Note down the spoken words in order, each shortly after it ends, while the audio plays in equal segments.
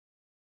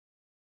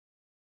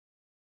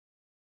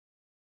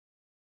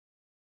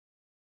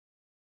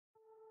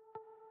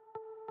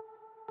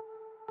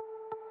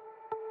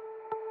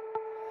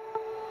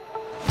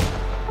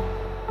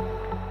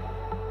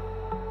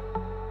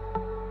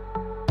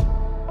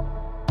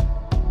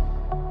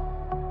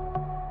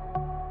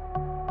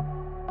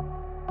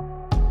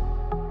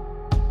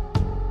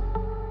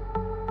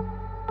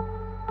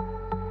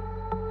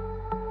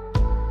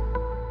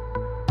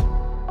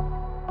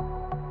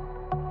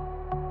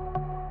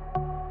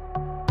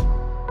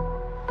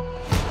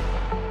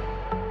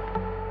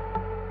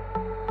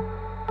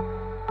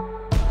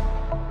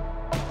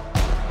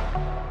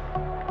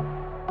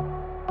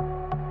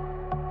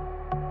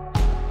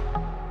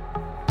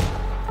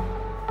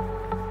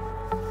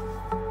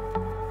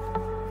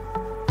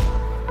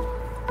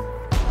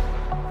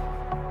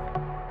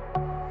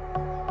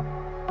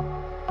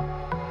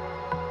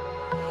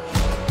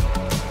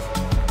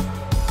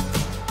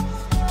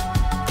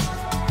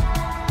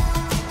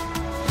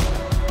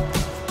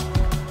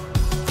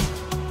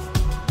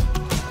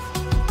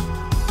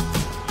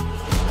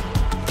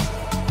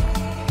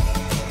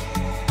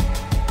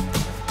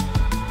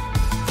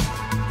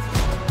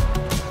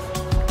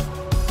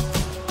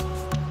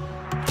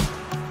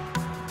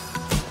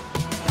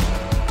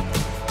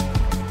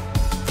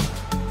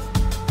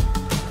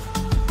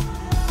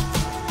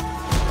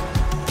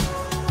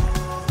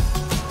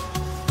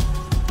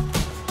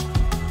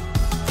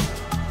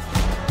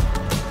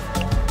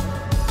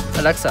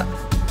Alexa,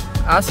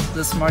 ask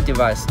the smart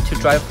device to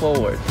drive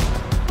forward.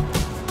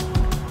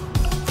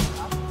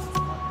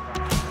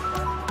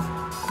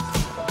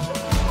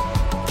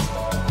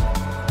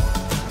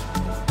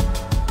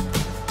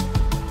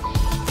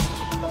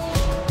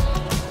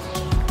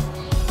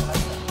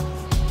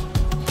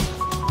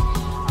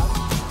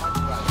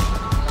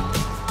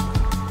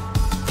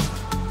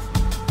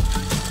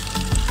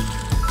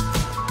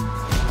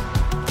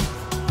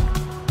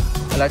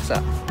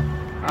 Alexa,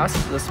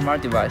 ask the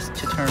smart device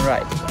to turn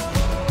right.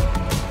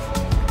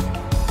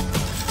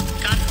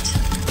 Got it.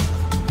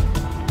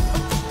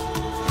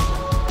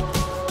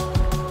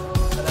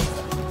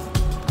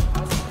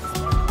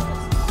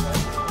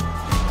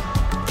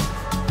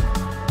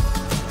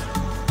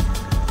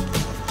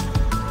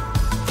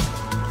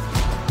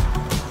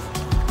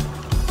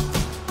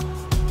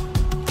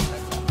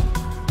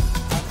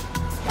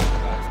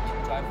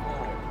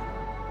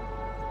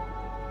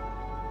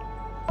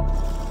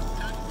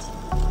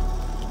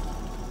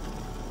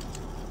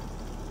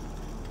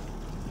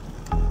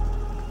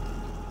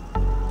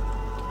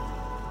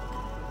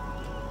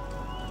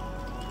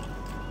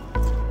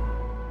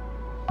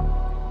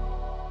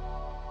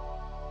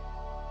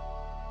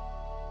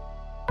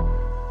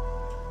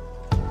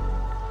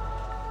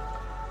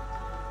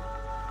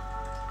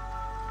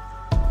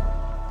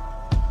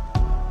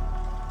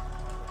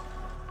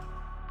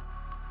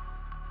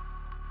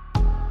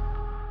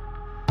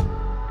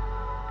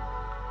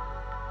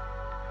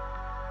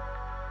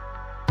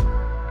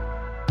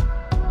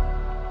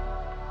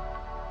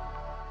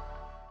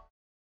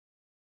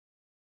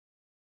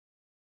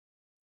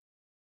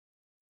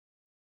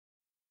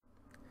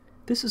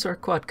 This is our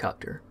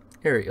quadcopter,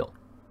 Ariel.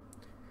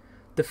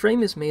 The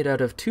frame is made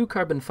out of 2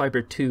 carbon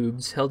fiber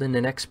tubes held in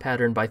an X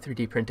pattern by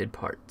 3D printed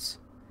parts.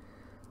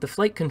 The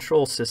flight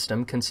control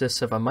system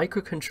consists of a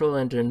microcontroller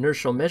and an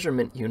inertial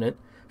measurement unit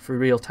for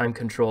real-time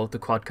control of the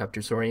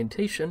quadcopter's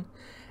orientation,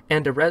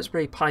 and a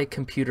Raspberry Pi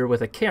computer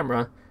with a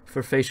camera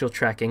for facial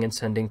tracking and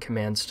sending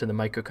commands to the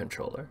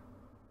microcontroller.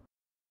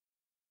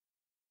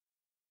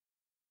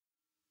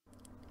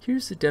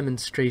 Here's a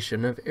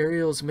demonstration of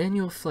Ariel's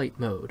manual flight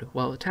mode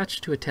while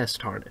attached to a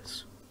test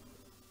harness.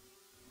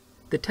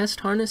 The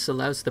test harness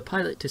allows the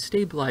pilot to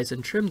stabilize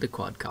and trim the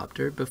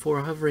quadcopter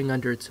before hovering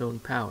under its own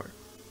power.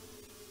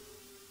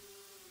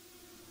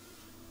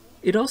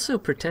 It also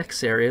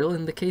protects Ariel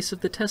in the case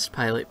of the test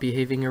pilot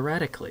behaving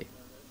erratically.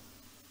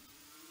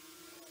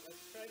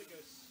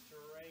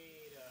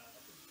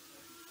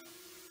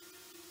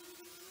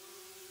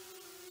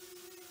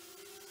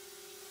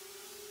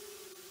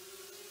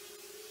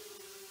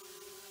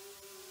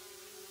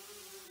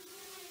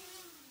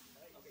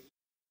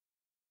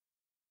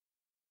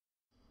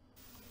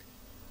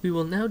 We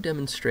will now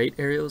demonstrate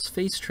Ariel's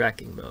face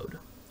tracking mode,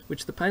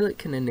 which the pilot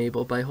can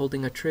enable by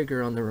holding a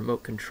trigger on the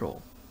remote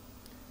control.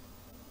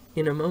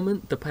 In a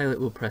moment, the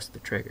pilot will press the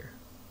trigger.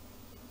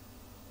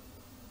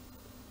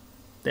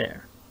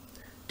 There.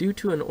 Due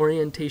to an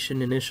orientation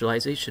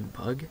initialization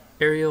bug,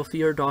 Ariel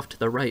veered off to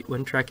the right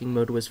when tracking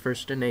mode was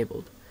first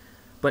enabled,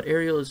 but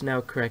Ariel is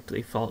now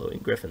correctly following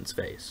Griffin's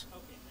face.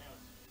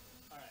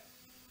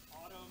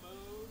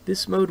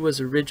 This mode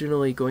was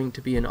originally going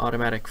to be an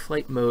automatic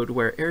flight mode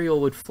where Ariel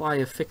would fly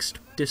a fixed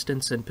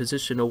distance and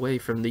position away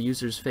from the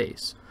user's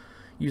face,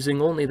 using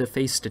only the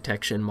face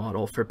detection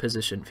model for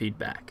position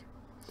feedback.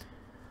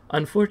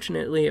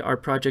 Unfortunately, our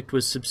project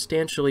was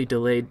substantially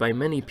delayed by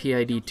many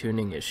PID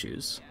tuning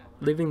issues,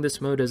 leaving this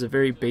mode as a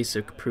very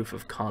basic proof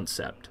of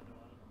concept.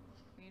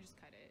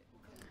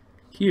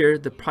 Here,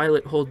 the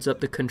pilot holds up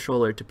the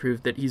controller to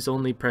prove that he's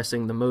only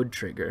pressing the mode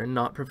trigger and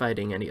not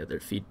providing any other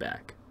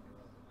feedback.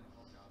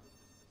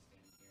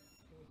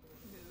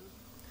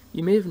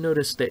 You may have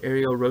noticed that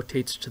Ariel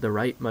rotates to the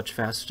right much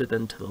faster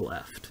than to the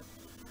left.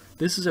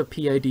 This is a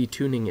PID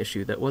tuning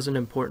issue that wasn't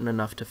important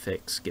enough to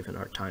fix given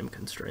our time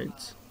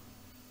constraints.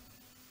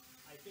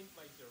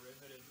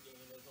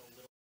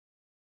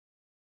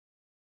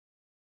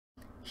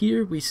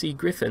 Here we see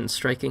Griffin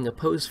striking a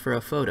pose for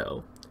a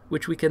photo,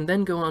 which we can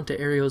then go onto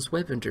Ariel's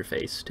web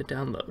interface to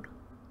download.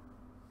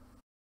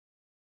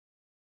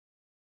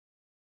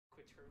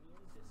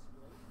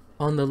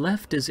 On the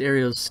left is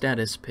Ariel's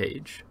status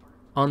page.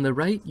 On the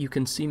right, you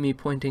can see me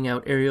pointing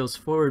out Ariel's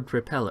forward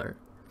propeller.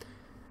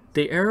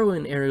 The arrow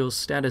in Ariel's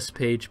status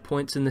page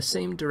points in the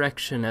same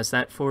direction as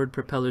that forward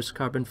propeller's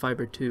carbon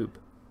fiber tube.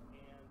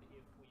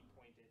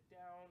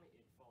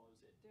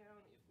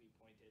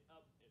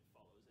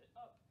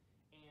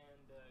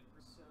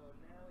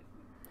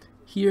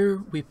 Here,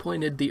 we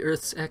pointed the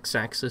Earth's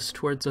x-axis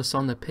towards us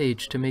on the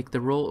page to make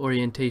the roll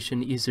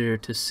orientation easier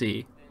to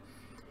see.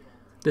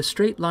 The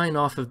straight line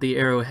off of the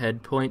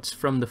arrowhead points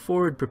from the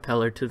forward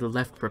propeller to the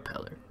left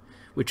propeller,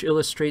 which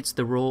illustrates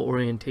the roll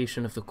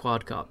orientation of the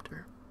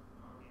quadcopter.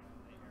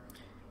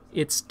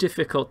 It's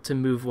difficult to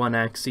move one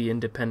axis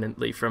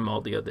independently from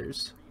all the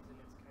others.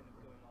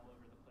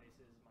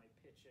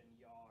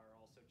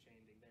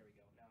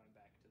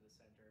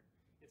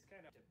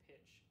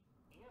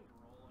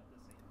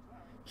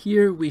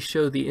 Here we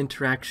show the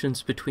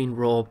interactions between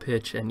roll,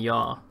 pitch, and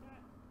yaw.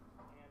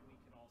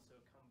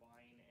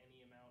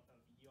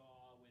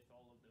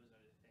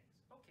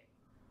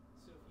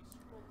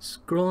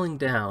 Scrolling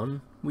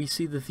down, we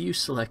see the View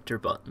Selector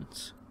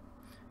buttons.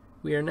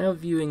 We are now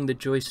viewing the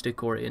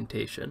joystick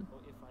orientation.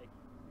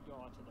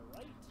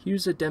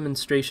 Here's a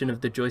demonstration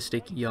of the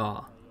joystick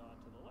yaw.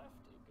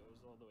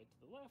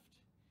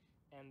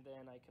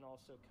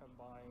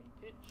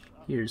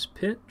 Here's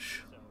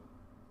pitch.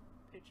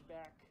 Pitch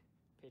back,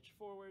 pitch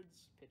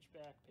forwards, pitch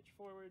back, pitch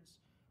forwards.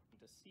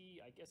 To see,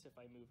 I guess if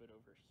I move it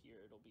over here,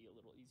 it'll be a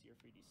little easier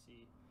for you to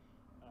see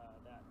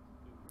that.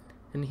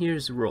 And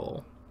here's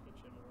roll,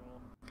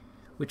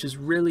 which is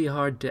really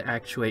hard to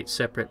actuate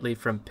separately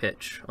from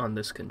pitch on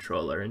this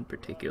controller in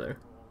particular.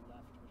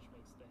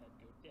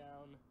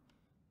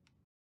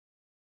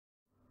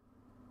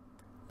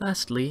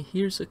 Lastly,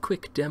 here's a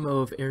quick demo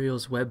of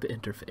Aerial's web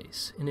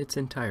interface in its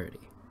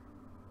entirety.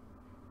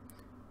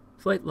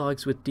 Flight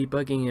logs with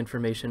debugging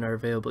information are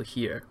available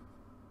here.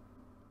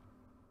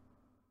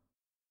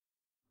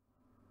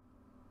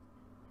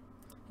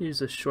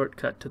 Here's a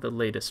shortcut to the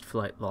latest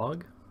flight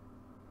log.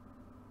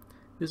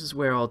 This is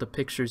where all the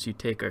pictures you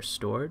take are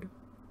stored.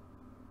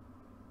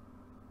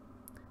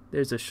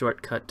 There's a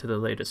shortcut to the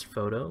latest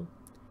photo.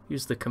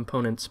 Here's the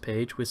components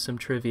page with some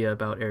trivia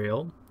about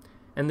Aerial.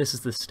 And this is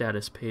the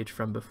status page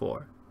from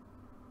before.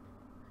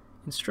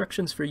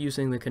 Instructions for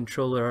using the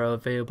controller are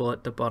available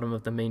at the bottom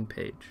of the main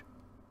page.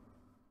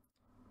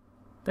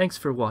 Thanks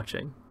for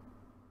watching.